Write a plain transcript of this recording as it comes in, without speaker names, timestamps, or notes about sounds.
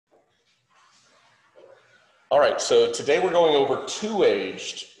All right, so today we're going over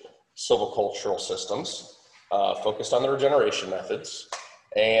two-aged silvicultural systems focused on the regeneration methods.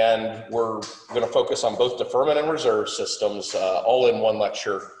 And we're going to focus on both deferment and reserve systems all in one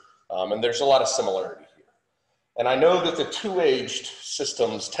lecture. And there's a lot of similarity here. And I know that the two-aged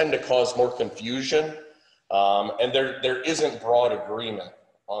systems tend to cause more confusion. And there isn't broad agreement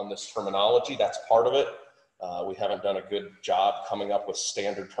on this terminology. That's part of it. We haven't done a good job coming up with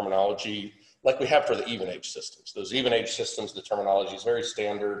standard terminology like we have for the even age systems. Those even age systems, the terminology is very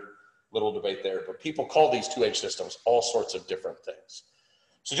standard, little debate there, but people call these two-age systems all sorts of different things.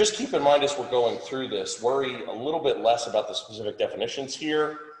 So just keep in mind as we're going through this, worry a little bit less about the specific definitions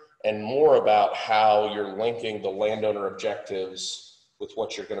here and more about how you're linking the landowner objectives with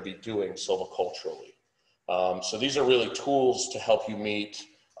what you're going to be doing silviculturally. So these are really tools to help you meet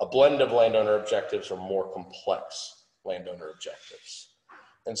a blend of landowner objectives or more complex landowner objectives.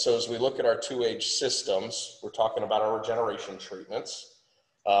 And so as we look at our two-age systems, we're talking about our regeneration treatments.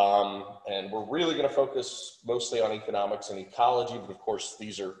 And we're really going to focus mostly on economics and ecology, but of course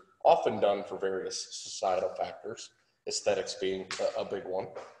these are often done for various societal factors, aesthetics being a big one.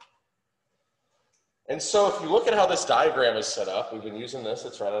 And so if you look at how this diagram is set up, we've been using this,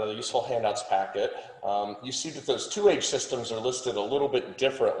 it's right out of the useful handouts packet. You see that those two-age systems are listed a little bit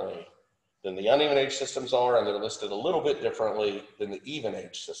differently than the uneven age systems are, and they're listed a little bit differently than the even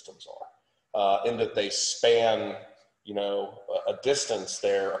age systems are, in that they span, you know, a distance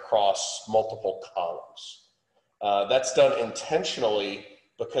there across multiple columns. That's done intentionally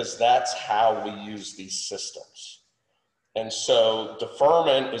because that's how we use these systems. And so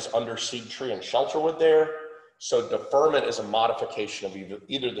deferment is under seed tree and shelterwood there. So deferment is a modification of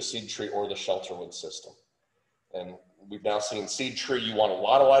either the seed tree or the shelterwood system. And we've now seen seed tree, you want a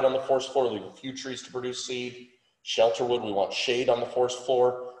lot of light on the forest floor, leave a few trees to produce seed. Shelterwood, we want shade on the forest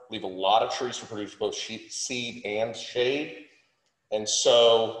floor, leave a lot of trees to produce both seed and shade. And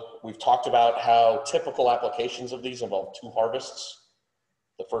so we've talked about how typical applications of these involve two harvests.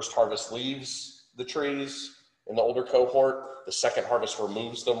 The first harvest leaves the trees in the older cohort. The second harvest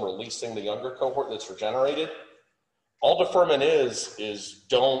removes them, releasing the younger cohort that's regenerated. All deferment is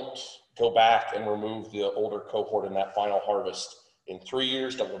don't go back and remove the older cohort in that final harvest in 3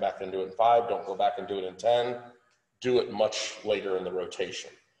 years. Don't go back and do it in 5. Don't go back and do it in 10. Do it much later in the rotation,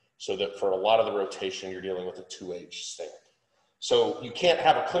 so that for a lot of the rotation, you're dealing with a two-age stand. So you can't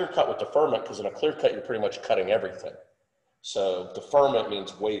have a clear cut with deferment, because in a clear cut, you're pretty much cutting everything. So deferment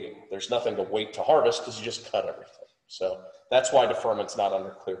means waiting. There's nothing to wait to harvest because you just cut everything. So that's why deferment's not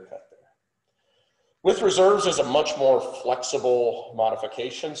under clear cut there. With reserves is a much more flexible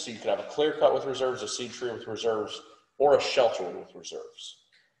modification. So you can have a clear cut with reserves, a seed tree with reserves, or a shelterwood with reserves.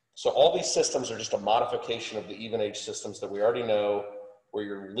 So all these systems are just a modification of the even age systems that we already know, where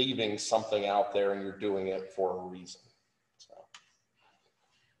you're leaving something out there and you're doing it for a reason.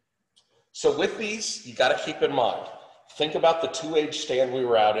 So with these, you got to keep in mind, think about the two-age stand we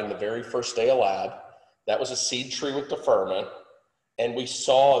were out in the very first day of lab. That was a seed tree with deferment. And we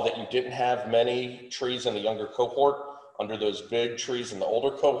saw that you didn't have many trees in the younger cohort under those big trees in the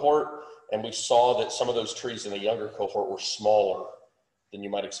older cohort. And we saw that some of those trees in the younger cohort were smaller than you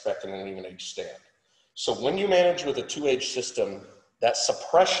might expect in an even age stand. So when you manage with a two-age system, that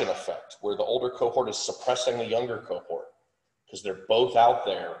suppression effect, where the older cohort is suppressing the younger cohort, because they're both out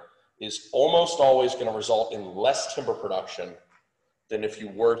there, is almost always going to result in less timber production than if you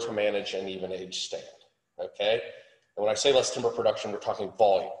were to manage an even age stand, okay? And when I say less timber production, we're talking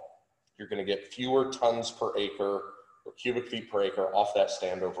volume. You're going to get fewer tons per acre or cubic feet per acre off that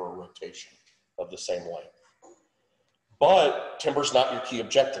stand over a rotation of the same length. But timber's not your key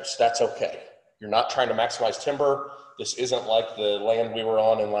objectives. That's okay. You're not trying to maximize timber. This isn't like the land we were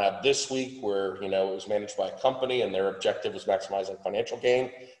on in lab this week where, you know, it was managed by a company and their objective was maximizing financial gain.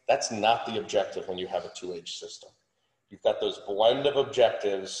 That's not the objective when you have a two-age system. You've got those blend of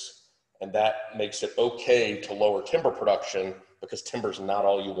objectives, and that makes it okay to lower timber production because timber's not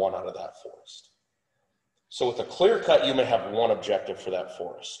all you want out of that forest. So with a clear cut, you may have one objective for that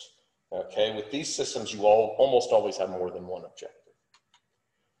forest. Okay, with these systems, you almost always have more than one objective.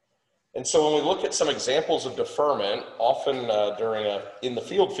 And so when we look at some examples of deferment, often during in the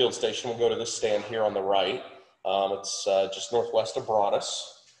field station, we'll go to this stand here on the right. It's just northwest of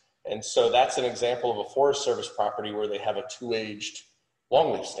Broadus. And so that's an example of a Forest Service property where they have a two-aged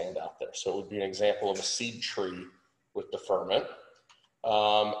longleaf stand out there. So it would be an example of a seed tree with deferment.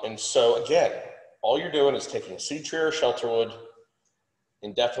 And so again, all you're doing is taking a seed tree or a shelterwood,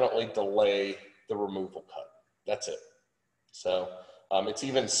 indefinitely delay the removal cut. That's it. So it's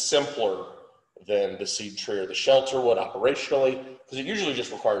even simpler than the seed tree or the shelterwood operationally, because it usually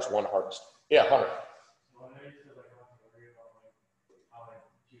just requires one harvest. Yeah, Hunter. I know you said like not to worry about like how like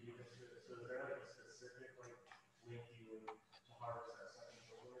TV is, so is there like a specific like link you would to harvest that second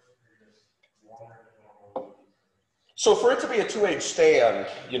shoulder, or just longer than normal? So for it to be a 2-age stand,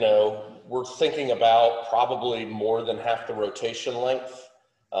 you know, we're thinking about probably more than half the rotation length,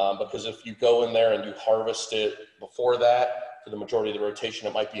 because if you go in there and you harvest it before that, for the majority of the rotation,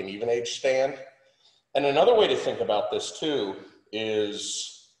 it might be an even age stand. And another way to think about this too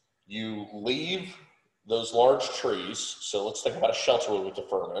is you leave those large trees. So let's think about a shelter wood with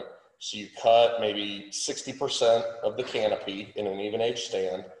deferment. So you cut maybe 60% of the canopy in an even age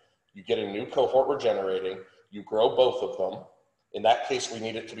stand. You get a new cohort regenerating. You grow both of them. In that case, we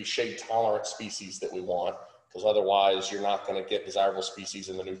need it to be shade tolerant species that we want, because otherwise you're not going to get desirable species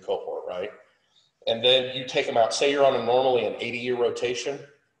in the new cohort, right? And then you take them out. Say you're on a normally an 80-year rotation.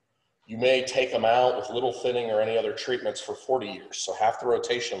 You may take them out with little thinning or any other treatments for 40 years, so half the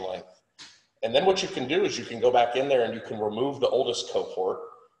rotation length. And then what you can do is you can go back in there and you can remove the oldest cohort,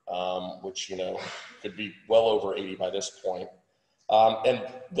 which, you know, could be well over 80 by this point. And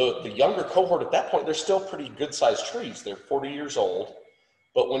the younger cohort at that point, they're still pretty good sized trees. They're 40 years old.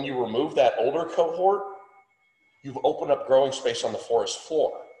 But when you remove that older cohort, you've opened up growing space on the forest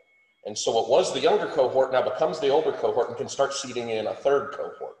floor. And so what was the younger cohort now becomes the older cohort and can start seeding in a third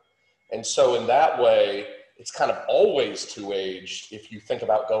cohort. And so in that way, it's kind of always 2-aged if you think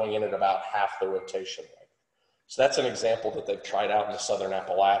about going in at about half the rotation length. So that's an example that they've tried out in the Southern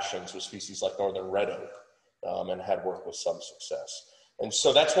Appalachians with species like Northern Red Oak, and had worked with some success. And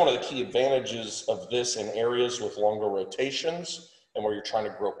so that's one of the key advantages of this in areas with longer rotations and where you're trying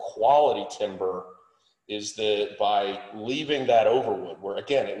to grow quality timber, is that by leaving that overwood, where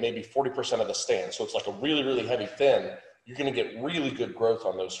again, it may be 40% of the stand, so it's like a really, really heavy thin, you're going to get really good growth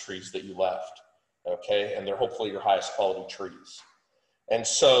on those trees that you left, okay? And they're hopefully your highest quality trees. And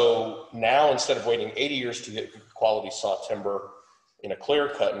so now, instead of waiting 80 years to get good quality saw timber in a clear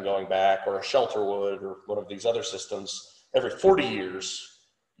cut and going back, or a shelter wood, or one of these other systems, every 40 years,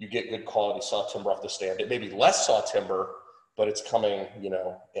 you get good quality saw timber off the stand. It may be less saw timber, but it's coming, you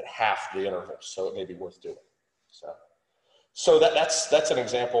know, at half the interval, so it may be worth doing. So that's an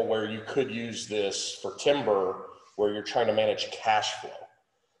example where you could use this for timber, where you're trying to manage cash flow.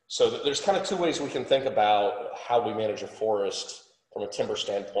 So there's kind of two ways we can think about how we manage a forest from a timber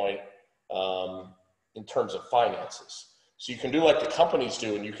standpoint, in terms of finances. So you can do like the companies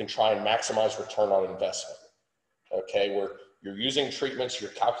do, and you can try and maximize return on investment, okay? Where you're using treatments,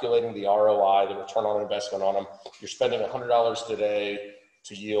 you're calculating the ROI, the return on investment on them. You're spending $100 today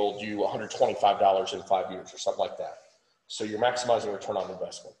to yield you $125 in 5 years or something like that. So you're maximizing return on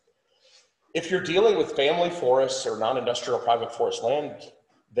investment. If you're dealing with family forests or non-industrial private forest land,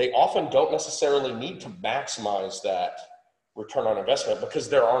 they often don't necessarily need to maximize that return on investment because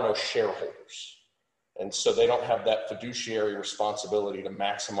there are no shareholders. And so they don't have that fiduciary responsibility to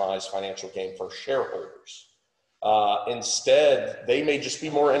maximize financial gain for shareholders. Instead, they may just be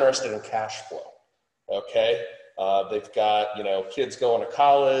more interested in cash flow, okay? They've got, you know, kids going to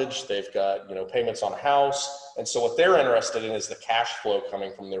college, they've got, you know, payments on a house. And so what they're interested in is the cash flow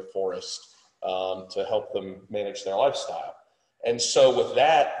coming from their forest, to help them manage their lifestyle. And so with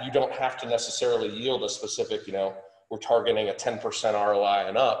that, you don't have to necessarily yield a specific, you know, we're targeting a 10% ROI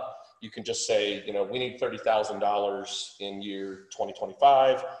and up. You can just say, you know, we need $30,000 in year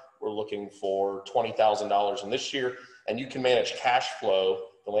 2025. We're looking for $20,000 in this year, and you can manage cash flow.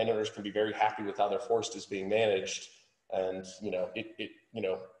 The landowners can be very happy with how their forest is being managed, and you know, it you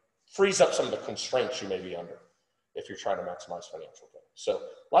know, frees up some of the constraints you may be under if you're trying to maximize financial gain. So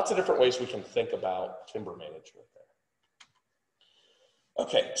lots of different ways we can think about timber management there.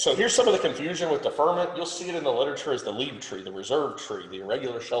 Okay, so here's some of the confusion with deferment. You'll see it in the literature as the leave tree, the reserve tree, the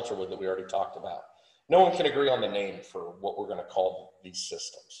irregular shelter wood that we already talked about. No one can agree on the name for what we're going to call these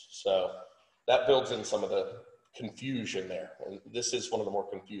systems. So that builds in some of the confusion there. And this is one of the more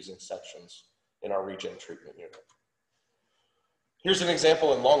confusing sections in our regen treatment unit. Here's an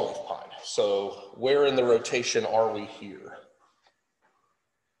example in longleaf pine. So where in the rotation are we here?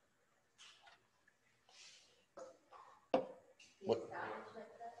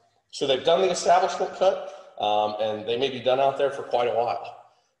 So they've done the establishment cut, and they may be done out there for quite a while.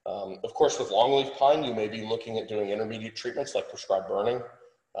 Of course, with longleaf pine, you may be looking at doing intermediate treatments like prescribed burning.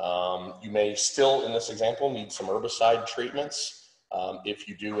 You may still, in this example, need some herbicide treatments if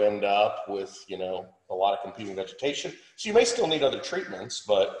you do end up with, you know, a lot of competing vegetation. So you may still need other treatments,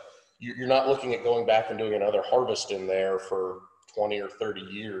 but you're not looking at going back and doing another harvest in there for 20 or 30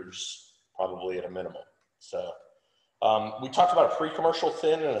 years, probably at a minimum. So we talked about a pre-commercial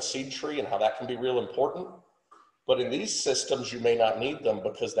thin and a seed tree and how that can be real important. But in these systems, you may not need them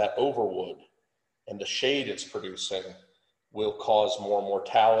because that overwood and the shade it's producing will cause more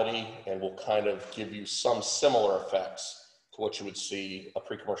mortality and will kind of give you some similar effects to what you would see a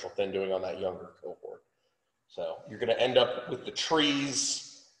pre-commercial thin doing on that younger cohort. So you're going to end up with the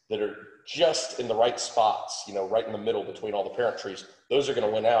trees that are just in the right spots, you know, right in the middle between all the parent trees. Those are going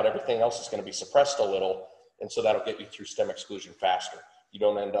to win out. Everything else is going to be suppressed a little, and so that'll get you through stem exclusion faster. You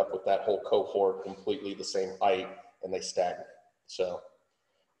don't end up with that whole cohort completely the same height and they stagnate. So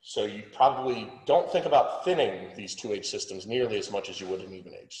you probably don't think about thinning these 2H systems nearly as much as you would an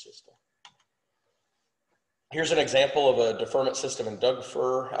even age system. Here's an example of a deferment system in Doug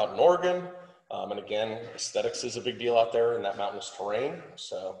fir out in Oregon. And again, aesthetics is a big deal out there in that mountainous terrain.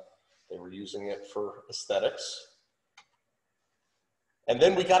 So they were using it for aesthetics. And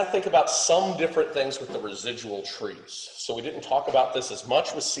then we got to think about some different things with the residual trees. So we didn't talk about this as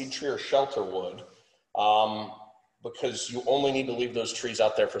much with seed tree or shelter wood, because you only need to leave those trees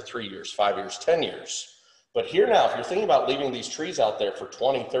out there for 3 years, 5 years, 10 years. But here now, if you're thinking about leaving these trees out there for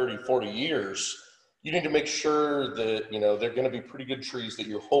 20, 30, 40 years, you need to make sure that, you know, they're going to be pretty good trees that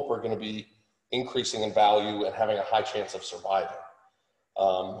you hope are going to be increasing in value and having a high chance of surviving.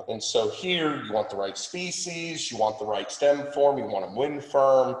 And so here you want the right species, you want the right stem form, you want them wind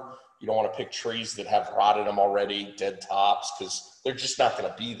firm. You don't want to pick trees that have rotted them already, dead tops, because they're just not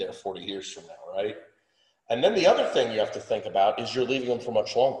going to be there 40 years from now, right? And then the other thing you have to think about is you're leaving them for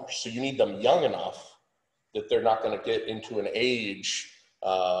much longer. So you need them young enough that they're not going to get into an age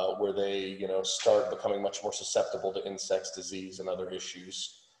where they, you know, start becoming much more susceptible to insects, disease, and other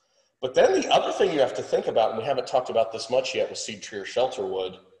issues. But then the other thing you have to think about, and we haven't talked about this much yet with seed tree or shelter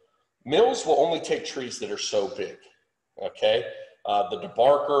wood, mills will only take trees that are so big, okay? The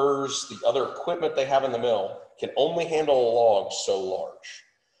debarkers, the other equipment they have in the mill can only handle a log so large.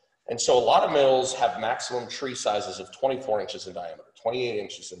 And so a lot of mills have maximum tree sizes of 24 inches in diameter, 28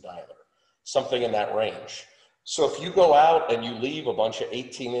 inches in diameter, something in that range. So if you go out and you leave a bunch of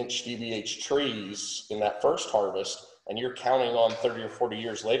 18-inch DBH trees in that first harvest, and you're counting on 30 or 40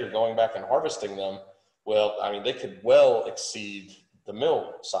 years later going back and harvesting them, well, I mean, they could well exceed the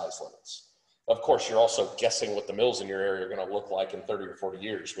mill size limits. Of course, you're also guessing what the mills in your area are going to look like in 30 or 40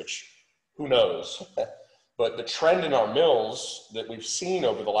 years, which who knows? But the trend in our mills that we've seen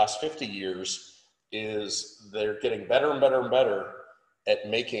over the last 50 years is they're getting better and better and better at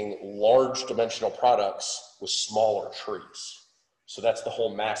making large dimensional products with smaller trees. So that's the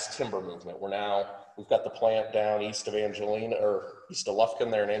whole mass timber movement. We've got the plant down east of Angelina, or east of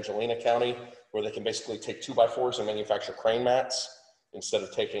Lufkin there in Angelina County, where they can basically take 2x4s and manufacture crane mats instead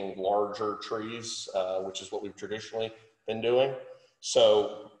of taking larger trees, which is what we've traditionally been doing.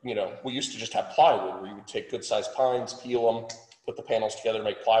 So, you know, we used to just have plywood where you would take good sized pines, peel them, put the panels together,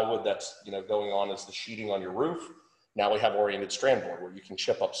 make plywood that's, you know, going on as the sheeting on your roof. Now we have oriented strand board where you can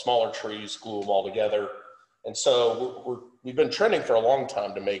chip up smaller trees, glue them all together. And so we've been trending for a long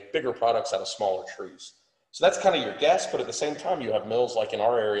time to make bigger products out of smaller trees. So that's kind of your guess, but at the same time, you have mills like in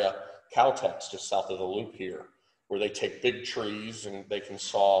our area, Caltex, just south of the loop here, where they take big trees and they can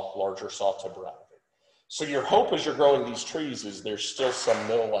saw larger saw timber out of it. So your hope as you're growing these trees is there's still some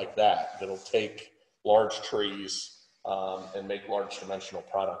mill like that that'll take large trees and make large dimensional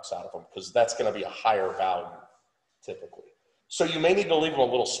products out of them, because that's going to be a higher value typically. So you may need to leave them a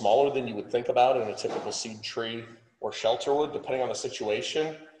little smaller than you would think about in a typical seed tree or shelter wood, depending on the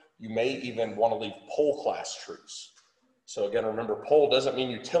situation. You may even want to leave pole class trees. So again, remember, pole doesn't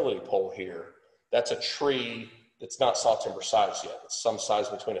mean utility pole here. That's a tree that's not saw timber size yet. It's some size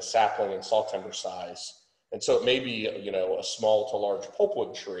between a sapling and saw timber size. And so it may be, you know, a small to large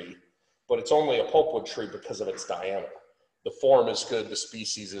pulpwood tree, but it's only a pulpwood tree because of its diameter. The form is good, the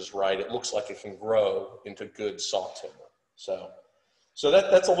species is right. It looks like it can grow into good saw timber. So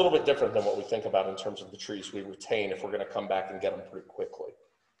that's a little bit different than what we think about in terms of the trees we retain if we're going to come back and get them pretty quickly.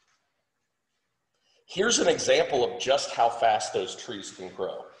 Here's an example of just how fast those trees can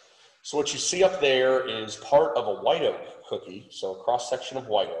grow. So what you see up there is part of a white oak cookie, so a cross section of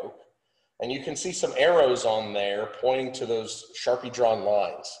white oak. And you can see some arrows on there pointing to those Sharpie drawn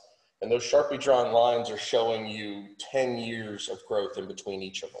lines. And those Sharpie drawn lines are showing you 10 years of growth in between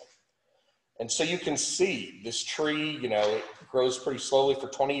each of them. And so you can see this tree, you know, it grows pretty slowly for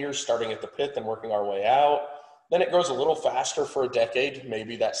 20 years, starting at the pith and working our way out. Then it grows a little faster for a decade.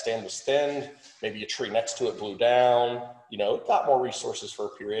 Maybe that stand was thinned. Maybe a tree next to it blew down. You know, it got more resources for a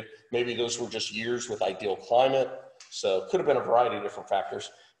period. Maybe those were just years with ideal climate. So it could have been a variety of different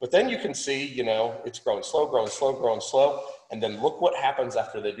factors. But then you can see, you know, it's growing slow, growing slow, growing slow. And then look what happens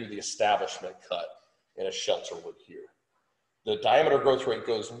after they do the establishment cut in a shelter wood here. The diameter growth rate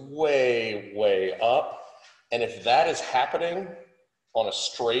goes way, way up. And if that is happening on a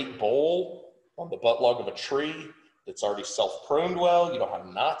straight bowl, on the butt log of a tree that's already self-pruned well, you don't have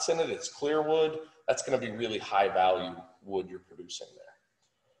knots in it, it's clear wood, that's going to be really high value wood you're producing there.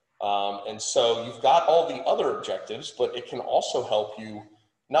 And so you've got all the other objectives, but it can also help you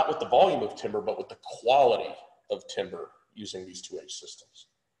not with the volume of timber, but with the quality of timber using these 2H systems.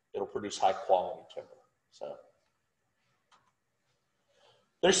 It'll produce high quality timber. So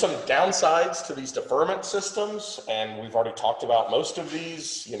there's some downsides to these deferment systems, and we've already talked about most of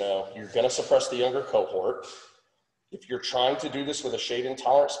these. You know, you're going to suppress the younger cohort. If you're trying to do this with a shade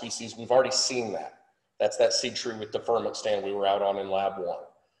intolerant species, we've already seen that. That's that seed tree with deferment stand we were out on in lab 1.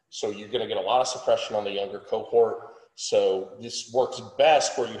 So you're going to get a lot of suppression on the younger cohort. So this works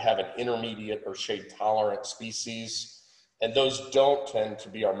best where you have an intermediate or shade tolerant species, and those don't tend to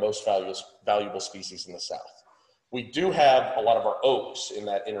be our most valuable species in the South. We do have a lot of our oaks in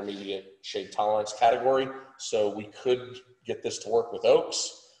that intermediate shade tolerance category, so we could get this to work with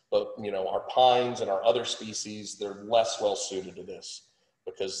oaks, but you know, our pines and our other species, they're less well suited to this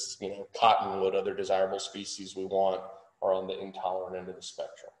because, you know, cottonwood, other desirable species we want are on the intolerant end of the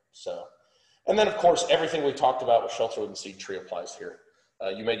spectrum. So, and then of course, everything we talked about with shelterwood and seed tree applies here.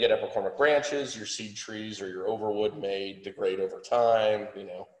 You may get epicormic branches, your seed trees or your overwood may degrade over time, you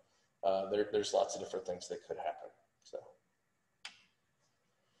know, there's lots of different things that could happen. So,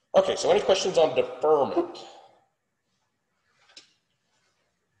 okay, so any questions on deferment?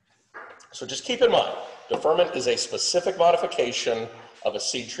 So just keep in mind, deferment is a specific modification of a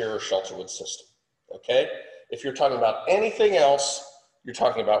seed tree or shelterwood system, okay? If you're talking about anything else, you're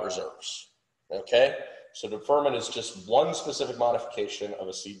talking about reserves, okay? So deferment is just one specific modification of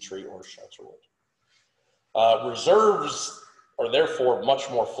a seed tree or shelterwood. Reserves are therefore much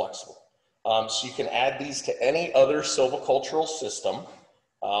more flexible. So you can add these to any other silvicultural system,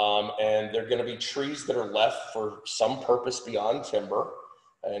 and they're going to be trees that are left for some purpose beyond timber.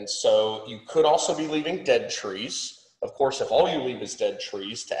 And so you could also be leaving dead trees. Of course, if all you leave is dead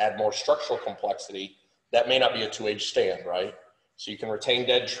trees to add more structural complexity, that may not be a 2H stand, right? So you can retain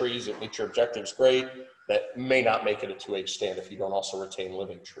dead trees, it meets your objectives, great. That may not make it a 2H stand if you don't also retain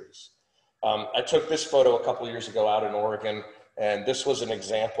living trees. I took this photo a couple years ago out in Oregon, and this was an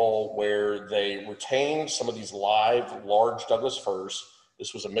example where they retained some of these live, large Douglas firs.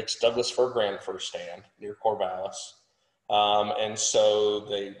 This was a mixed Douglas fir grand fir stand near Corvallis. And so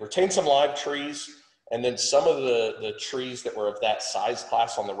they retained some live trees, and then some of the trees that were of that size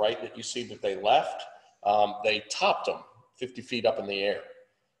class on the right that you see that they left, they topped them 50 feet up in the air.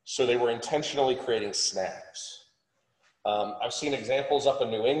 So they were intentionally creating snags. I've seen examples up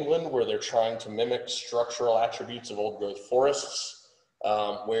in New England where they're trying to mimic structural attributes of old growth forests,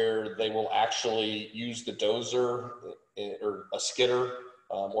 where they will actually use the dozer or a skidder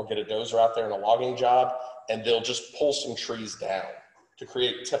or get a dozer out there in a logging job, and they'll just pull some trees down to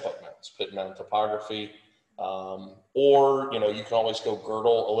create tip-up mounds, pit mound topography. Or, you know, you can always go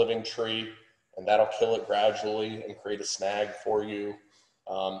girdle a living tree, and that'll kill it gradually and create a snag for you.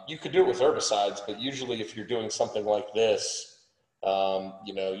 You could do it with herbicides, but usually if you're doing something like this,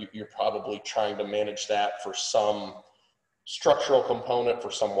 you know, you're probably trying to manage that for some structural component,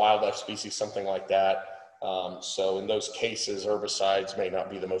 for some wildlife species, something like that. So in those cases, herbicides may not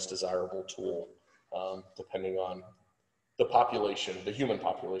be the most desirable tool, depending on the population, the human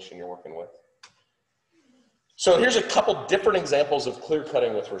population you're working with. So here's a couple different examples of clear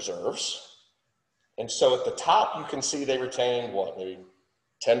cutting with reserves. And so at the top, you can see they retain what, maybe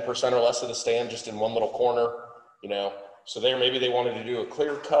 10% or less of the stand just in one little corner, you know. So there, maybe they wanted to do a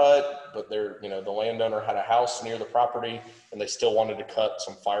clear cut, but they're, you know, the landowner had a house near the property and they still wanted to cut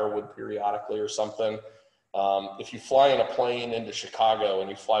some firewood periodically or something. If you fly in a plane into Chicago and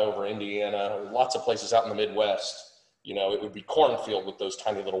you fly over Indiana, or lots of places out in the Midwest, you know, it would be cornfield with those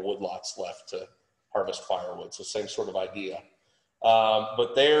tiny little woodlots left to harvest firewood. So same sort of idea.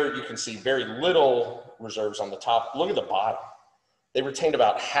 But there you can see very little reserves on the top. Look at the bottom. They retained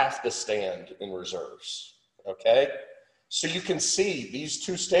about half the stand in reserves, okay? So you can see these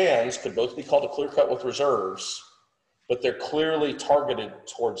two stands could both be called a clear cut with reserves, but they're clearly targeted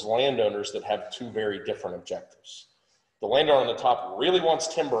towards landowners that have two very different objectives. The landowner on the top really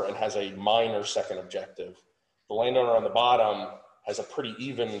wants timber and has a minor second objective. The landowner on the bottom has a pretty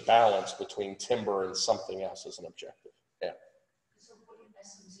even balance between timber and something else as an objective. Yeah. So would an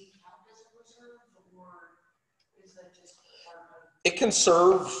SMZ count as a reserve, or is that just part of? It can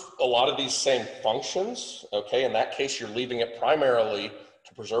serve a lot of these same functions, okay? In that case, you're leaving it primarily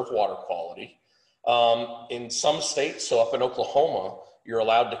to preserve water quality. In some states, so up in Oklahoma, you're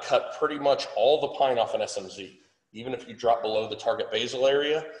allowed to cut pretty much all the pine off an SMZ, even if you drop below the target basal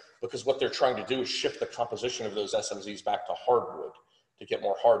area, because what they're trying to do is shift the composition of those SMZs back to hardwood to get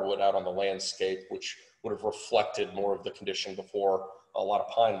more hardwood out on the landscape, which would have reflected more of the condition before a lot of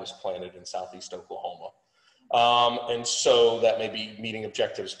pine was planted in southeast Oklahoma. And so that may be meeting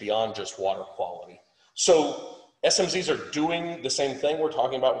objectives beyond just water quality. So SMZs are doing the same thing we're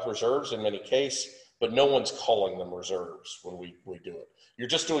talking about with reserves in many cases, but no one's calling them reserves when we do it. You're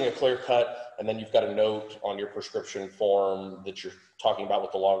just doing a clear cut, and then you've got a note on your prescription form that you're talking about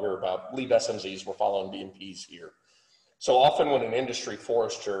with the logger about leave SMZs, we're following BMPs here. So often when an industry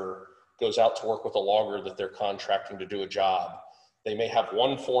forester goes out to work with a logger that they're contracting to do a job, they may have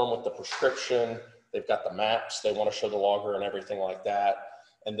one form with the prescription, they've got the maps they want to show the logger and everything like that.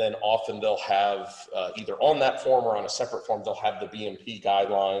 And then often they'll have either on that form or on a separate form, they'll have the BMP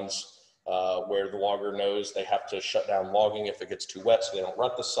guidelines where the logger knows they have to shut down logging if it gets too wet so they don't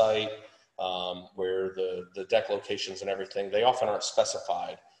rut the site, where the deck locations and everything, they often aren't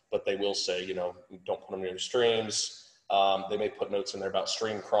specified, but they will say, you know, don't put them near streams. They may put notes in there about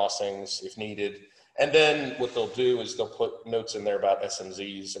stream crossings if needed. And then what they'll do is they'll put notes in there about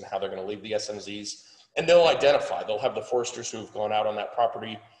SMZs and how they're going to leave the SMZs. And they'll identify, they'll have the foresters who have gone out on that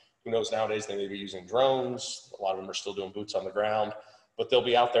property. Who knows, nowadays they may be using drones. A lot of them are still doing boots on the ground. But they'll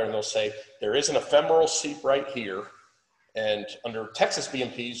be out there and they'll say, there is an ephemeral seep right here. And under Texas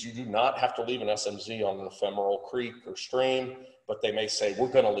BMPs, you do not have to leave an SMZ on an ephemeral creek or stream. But they may say,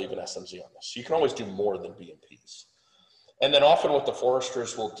 we're going to leave an SMZ on this. So you can always do more than BMPs. And then often what the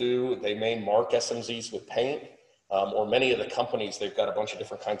foresters will do, they may mark SMZs with paint, or many of the companies, they've got a bunch of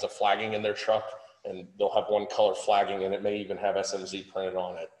different kinds of flagging in their truck, and they'll have one color flagging, and it may even have SMZ printed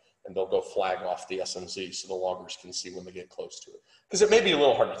on it, and they'll go flag off the SMZ so the loggers can see when they get close to it. Because it may be a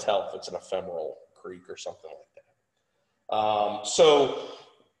little hard to tell if it's an ephemeral creek or something like that. So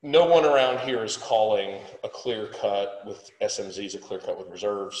no one around here is calling a clear cut with SMZs a clear cut with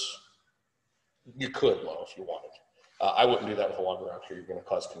reserves. You could, though, if you wanted. I wouldn't do that with a logger around here. You're going to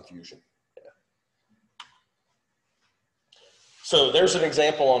cause confusion. Yeah. So there's an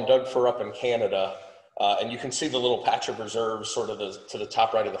example on Doug Fir up in Canada, and you can see the little patch of reserves sort of to the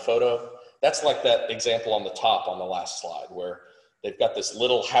top right of the photo. That's like that example on the top on the last slide where they've got this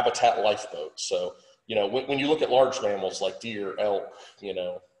little habitat lifeboat. So, you know, when you look at large mammals like deer, elk, you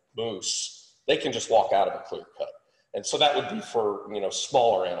know, moose, they can just walk out of a clear cut. And so that would be for, you know,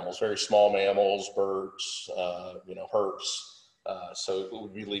 smaller animals, very small mammals, birds, you know, herps. So it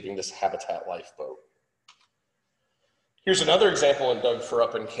would be leaving this habitat lifeboat. Here's another example in Doug Fir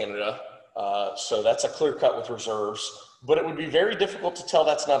up in Canada. So that's a clear cut with reserves, but it would be very difficult to tell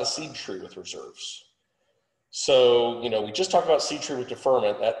that's not a seed tree with reserves. So, you know, we just talked about seed tree with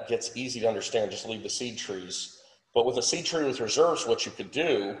deferment. That gets easy to understand, just leave the seed trees. But with a seed tree with reserves, what you could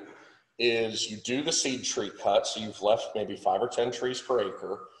do is you do the seed tree cut, so you've left maybe 5 or 10 trees per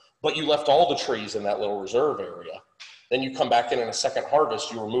acre, but you left all the trees in that little reserve area. Then you come back in a second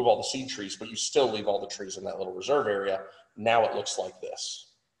harvest, you remove all the seed trees, but you still leave all the trees in that little reserve area. Now it looks like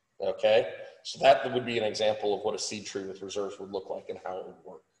this, okay? So that would be an example of what a seed tree with reserves would look like and how it would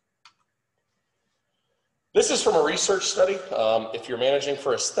work. This is from a research study. If you're managing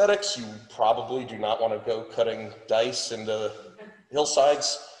for aesthetics, you probably do not want to go cutting dice into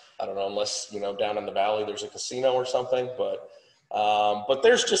hillsides. I don't know, unless, you know, down in the valley there's a casino or something, but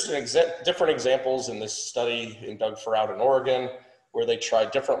there's just different examples in this study in Doug Fir out in Oregon where they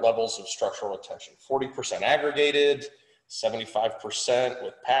tried different levels of structural retention. 40% aggregated, 75%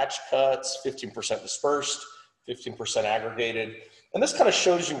 with patch cuts, 15% dispersed, 15% aggregated. And this kind of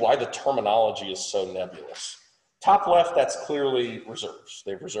shows you why the terminology is so nebulous. Top left, that's clearly reserves.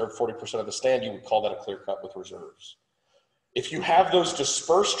 They've reserved 40% of the stand. You would call that a clear cut with reserves. If you have those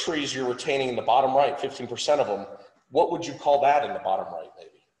dispersed trees you're retaining in the bottom right, 15% of them, what would you call that in the bottom right, maybe?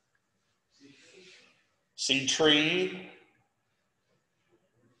 Seed tree.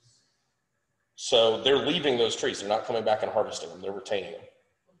 So they're leaving those trees. They're not coming back and harvesting them. They're retaining them.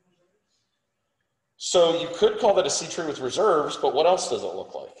 So you could call that a seed tree with reserves, but what else does it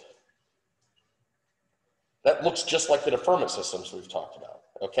look like? That looks just like the deferment systems we've talked about.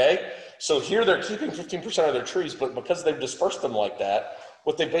 Okay, so here they're keeping 15% of their trees, but because they've dispersed them like that,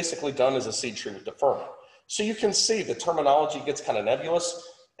 what they've basically done is a seed tree with deferment. So you can see the terminology gets kind of nebulous.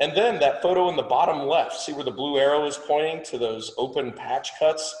 And then that photo in the bottom left, see where the blue arrow is pointing to those open patch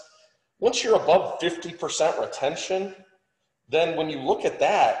cuts? Once you're above 50% retention, then when you look at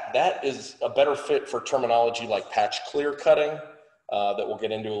that, that is a better fit for terminology like patch clear cutting that we'll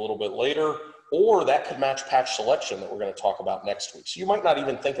get into a little bit later. Or that could match patch selection that we're going to talk about next week. So you might not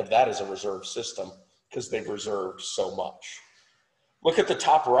even think of that as a reserve system because they've reserved so much. Look at the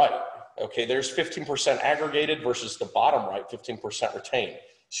top right. Okay, there's 15% aggregated versus the bottom right, 15% retained.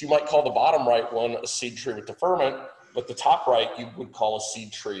 So you might call the bottom right one a seed tree with deferment, but the top right, you would call a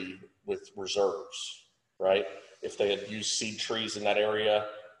seed tree with reserves, right? If they had used seed trees in that area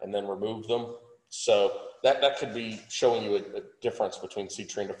and then removed them. So that could be showing you a difference between seed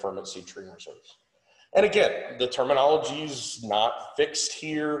tree and deferment, seed tree and reserves. And again, the terminology is not fixed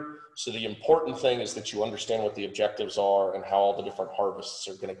here. So the important thing is that you understand what the objectives are and how all the different harvests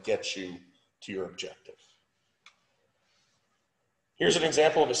are going to get you to your objective. Here's an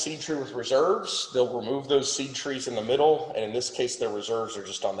example of a seed tree with reserves. They'll remove those seed trees in the middle, and in this case, their reserves are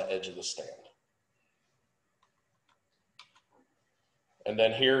just on the edge of the stand. And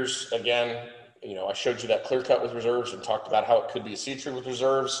then here's, again, I showed you that clear cut with reserves and talked about how it could be a seed tree with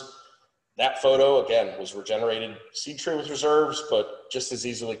reserves. That photo, again, was regenerated seed tree with reserves, but just as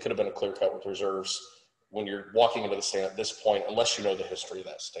easily could have been a clear cut with reserves when you're walking into the stand at this point, unless you know the history of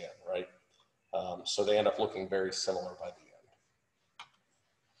that stand, right? So they end up looking very similar by the end.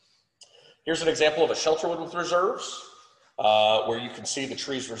 Here's an example of a shelterwood with reserves, where you can see the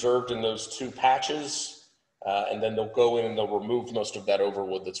trees reserved in those two patches, and then they'll go in and they'll remove most of that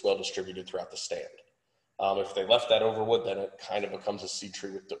overwood that's well distributed throughout the stand. If they left that overwood, then it kind of becomes a seed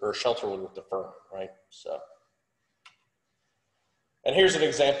tree or shelterwood with deferment, right? So, and here's an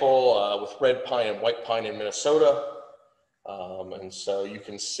example with red pine and white pine in Minnesota. And so you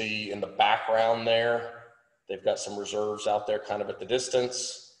can see in the background there, they've got some reserves out there kind of at the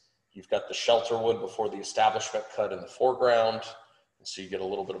distance. You've got the shelterwood before the establishment cut in the foreground. And so you get a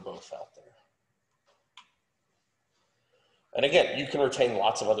little bit of both out there. And again, you can retain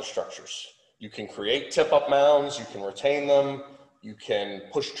lots of other structures. You can create tip-up mounds, you can retain them, you can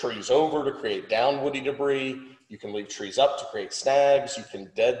push trees over to create down woody debris, you can leave trees up to create snags, you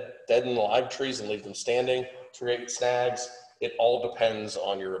can deaden live trees and leave them standing to create snags. It all depends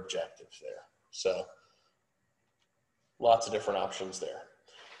on your objectives there. So lots of different options there.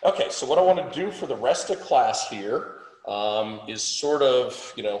 Okay, so what I want to do for the rest of class here is sort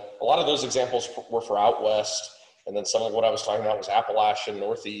of, a lot of those examples were for out west, and then some of what I was talking about was Appalachian,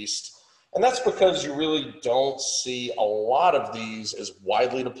 Northeast. And that's because you really don't see a lot of these as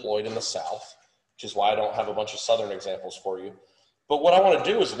widely deployed in the South, which is why I don't have a bunch of Southern examples for you. But what I want to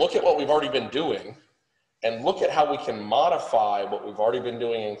do is look at what we've already been doing and look at how we can modify what we've already been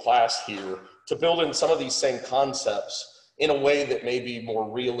doing in class here to build in some of these same concepts in a way that may be more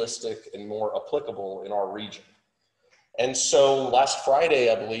realistic and more applicable in our region. And so last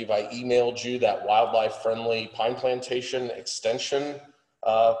Friday, I believe I emailed you that wildlife-friendly pine plantation extension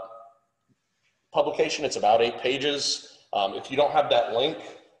publication. It's about 8 pages. If you don't have that link,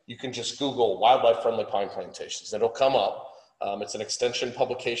 you can just Google wildlife-friendly pine plantations. It'll come up. It's an extension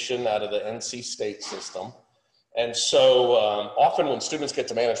publication out of the NC State system. And so often when students get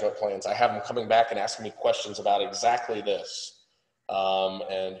to management plans, I have them coming back and asking me questions about exactly this.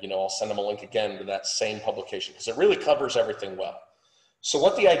 And I'll send them a link again to that same publication because it really covers everything well. So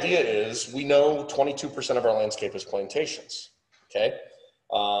what the idea is, we know 22% of our landscape is plantations, okay?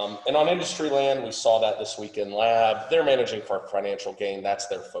 And on industry land, we saw that this week in lab. They're managing for financial gain. That's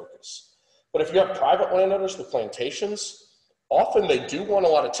their focus. But if you have private landowners with plantations, often they do want a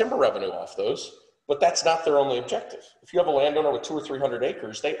lot of timber revenue off those, but that's not their only objective. If you have a landowner with 200 or 300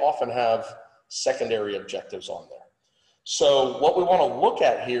 acres, they often have secondary objectives on there. So what we want to look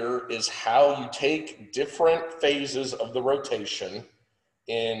at here is how you take different phases of the rotation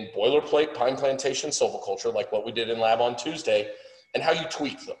in boilerplate pine plantation silviculture, like what we did in lab on Tuesday, and how you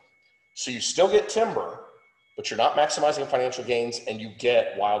tweak them. So you still get timber, but you're not maximizing financial gains, and you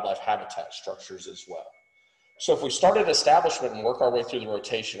get wildlife habitat structures as well. So if we start at establishment and work our way through the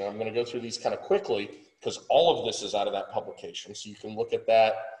rotation, and I'm going to go through these kind of quickly because all of this is out of that publication, so you can look at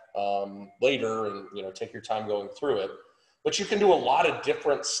that later and take your time going through it. But you can do a lot of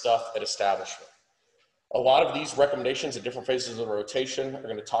different stuff at establishment. A lot of these recommendations at different phases of the rotation are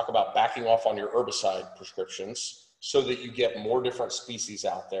going to talk about backing off on your herbicide prescriptions so that you get more different species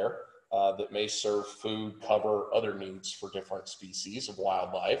out there that may serve food, cover, other needs for different species of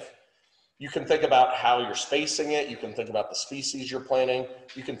wildlife. You can think about how you're spacing it. You can think about the species you're planting.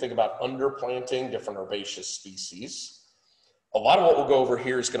 You can think about underplanting different herbaceous species. A lot of what we'll go over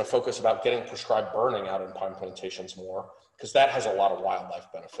here is going to focus about getting prescribed burning out in pine plantations more, because that has a lot of wildlife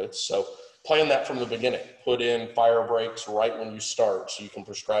benefits. So plan that from the beginning. Put in fire breaks right when you start so you can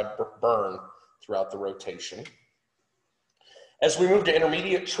prescribe burn throughout the rotation. As we move to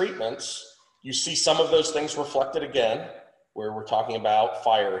intermediate treatments, you see some of those things reflected again, where we're talking about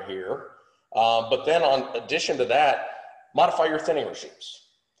fire here. But then on addition to that, modify your thinning regimes.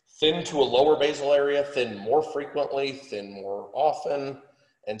 Thin to a lower basal area, thin more frequently, thin more often.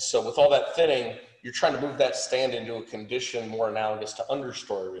 And so with all that thinning, you're trying to move that stand into a condition more analogous to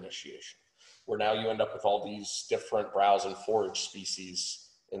understory reinitiation, where now you end up with all these different browse and forage species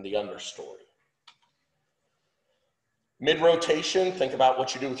in the understory. Mid-rotation, think about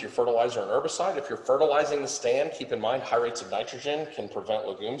what you do with your fertilizer and herbicide. If you're fertilizing the stand, keep in mind high rates of nitrogen can prevent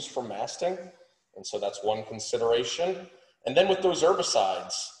legumes from masting. And so that's one consideration. And then with those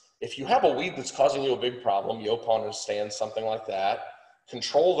herbicides, if you have a weed that's causing you a big problem, yolk on a stand, something like that,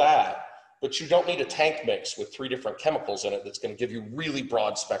 control that, but you don't need a tank mix with 3 different chemicals in it that's going to give you really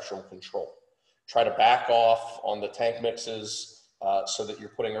broad spectrum control. Try to back off on the tank mixes so that you're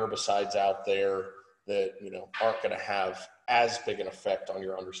putting herbicides out there that aren't going to have as big an effect on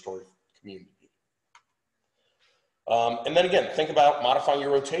your understory community. And then again, think about modifying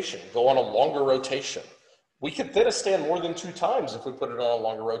your rotation. Go on a longer rotation. We could thin a stand more than 2 times if we put it on a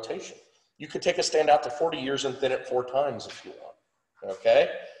longer rotation. You could take a stand out to 40 years and thin it 4 times if you want, okay?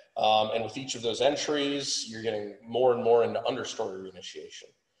 And with each of those entries, you're getting more and more into understory reinitiation.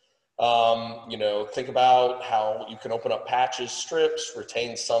 Think about how you can open up patches, strips,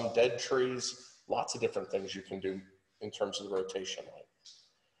 retain some dead trees, lots of different things you can do in terms of the rotation line.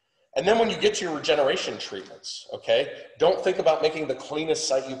 And then when you get to your regeneration treatments, okay, don't think about making the cleanest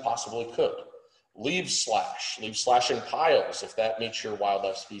site you possibly could. Leave slash in piles if that meets your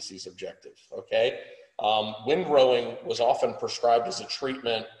wildlife species objective, okay? Windrowing was often prescribed as a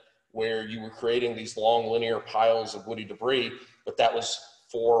treatment where you were creating these long linear piles of woody debris, but that was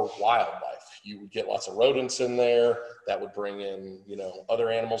for wildlife. You would get lots of rodents in there that would bring in, other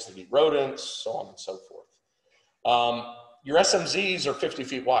animals that eat rodents, so on and so forth. Your SMZs are 50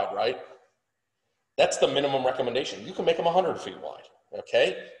 feet wide, right? That's the minimum recommendation. You can make them 100 feet wide,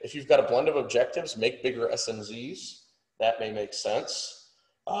 okay? If you've got a blend of objectives, make bigger SMZs. That may make sense.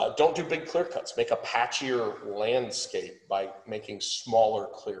 Don't do big clear cuts. Make a patchier landscape by making smaller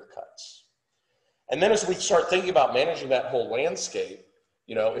clear cuts. And then as we start thinking about managing that whole landscape,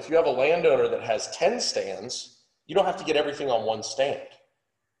 if you have a landowner that has 10 stands, you don't have to get everything on one stand,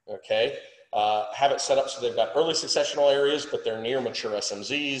 okay? Have it set up so they've got early successional areas, but they're near mature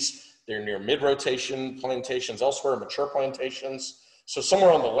SMZs, they're near mid-rotation plantations elsewhere, mature plantations. So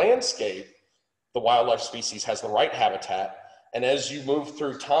somewhere on the landscape, the wildlife species has the right habitat, and as you move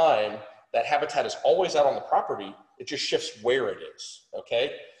through time, that habitat is always out on the property, it just shifts where it is,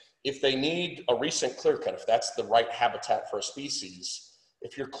 okay? If they need a recent clear cut, if that's the right habitat for a species,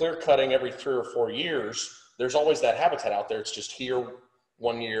 if you're clear cutting every 3 or 4 years, there's always that habitat out there. It's just here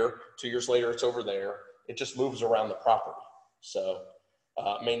 1 year, 2 years later, it's over there. It just moves around the property. So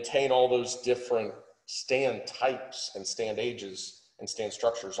maintain all those different stand types and stand ages and stand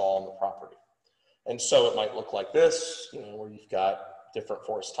structures all on the property. And so it might look like this, where you've got different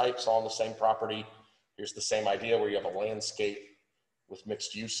forest types all on the same property. Here's the same idea where you have a landscape with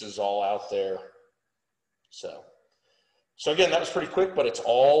mixed uses all out there. So again, that was pretty quick, but it's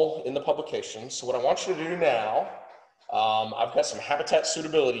all in the publication. So what I want you to do now, I've got some habitat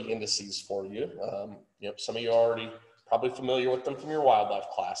suitability indices for you. Some of you are already probably familiar with them from your wildlife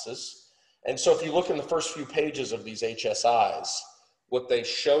classes. And so if you look in the first few pages of these HSIs, what they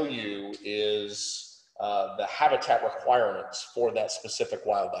show you is the habitat requirements for that specific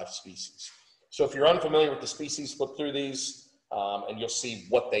wildlife species. So if you're unfamiliar with the species, flip through these and you'll see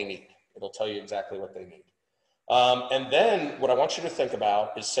what they need. It'll tell you exactly what they need. And then what I want you to think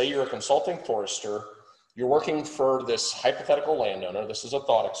about is, say you're a consulting forester, you're working for this hypothetical landowner. This is a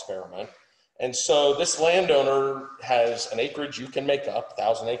thought experiment. And so this landowner has an acreage you can make up,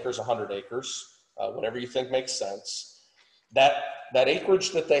 1,000 acres, 100 acres, whatever you think makes sense. That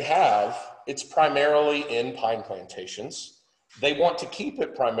acreage that they have, it's primarily in pine plantations. They want to keep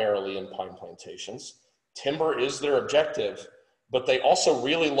it primarily in pine plantations. Timber is their objective, but they also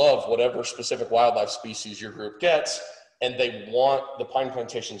really love whatever specific wildlife species your group gets, and they want the pine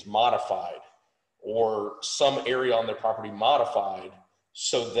plantations modified or some area on their property modified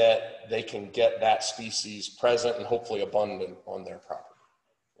so that they can get that species present and hopefully abundant on their property,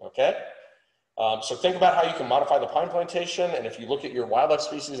 okay? So think about how you can modify the pine plantation, and if you look at your wildlife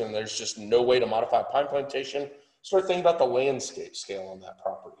species and there's just no way to modify a pine plantation, start thinking about the landscape scale on that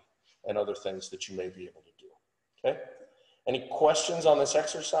property and other things that you may be able to do, okay? Any questions on this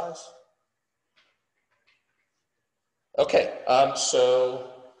exercise? Okay,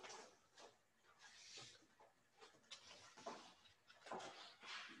 so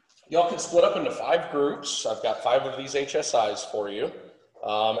y'all can split up into 5 groups. I've got 5 of these HSIs for you.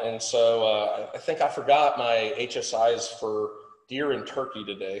 And so I think I forgot my HSIs for deer and turkey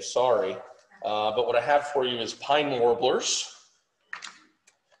today, sorry. But what I have for you is pine warblers,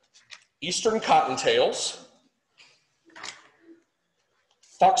 eastern cottontails,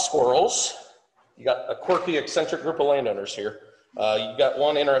 fox squirrels. You got a quirky, eccentric group of landowners here. You've got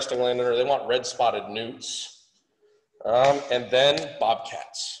one interesting landowner, they want red spotted newts, and then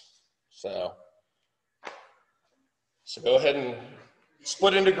bobcats. So go ahead and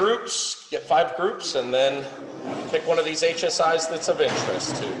split into groups, get 5 groups, and then pick one of these HSIs that's of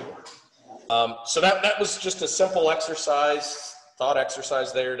interest to you. So that was just a simple exercise, thought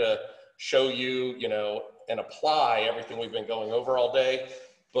exercise there to show you, you know, and apply everything we've been going over all day.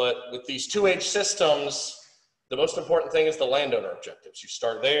 But with these 2H systems, the most important thing is the landowner objectives. You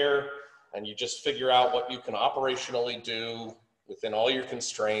start there and you just figure out what you can operationally do within all your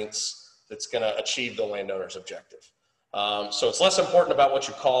constraints that's going to achieve the landowner's objective. So it's less important about what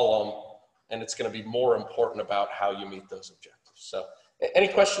you call them, and it's going to be more important about how you meet those objectives. So any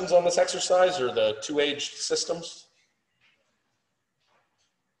questions on this exercise or the 2H systems?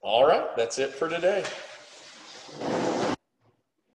 All right, that's it for today.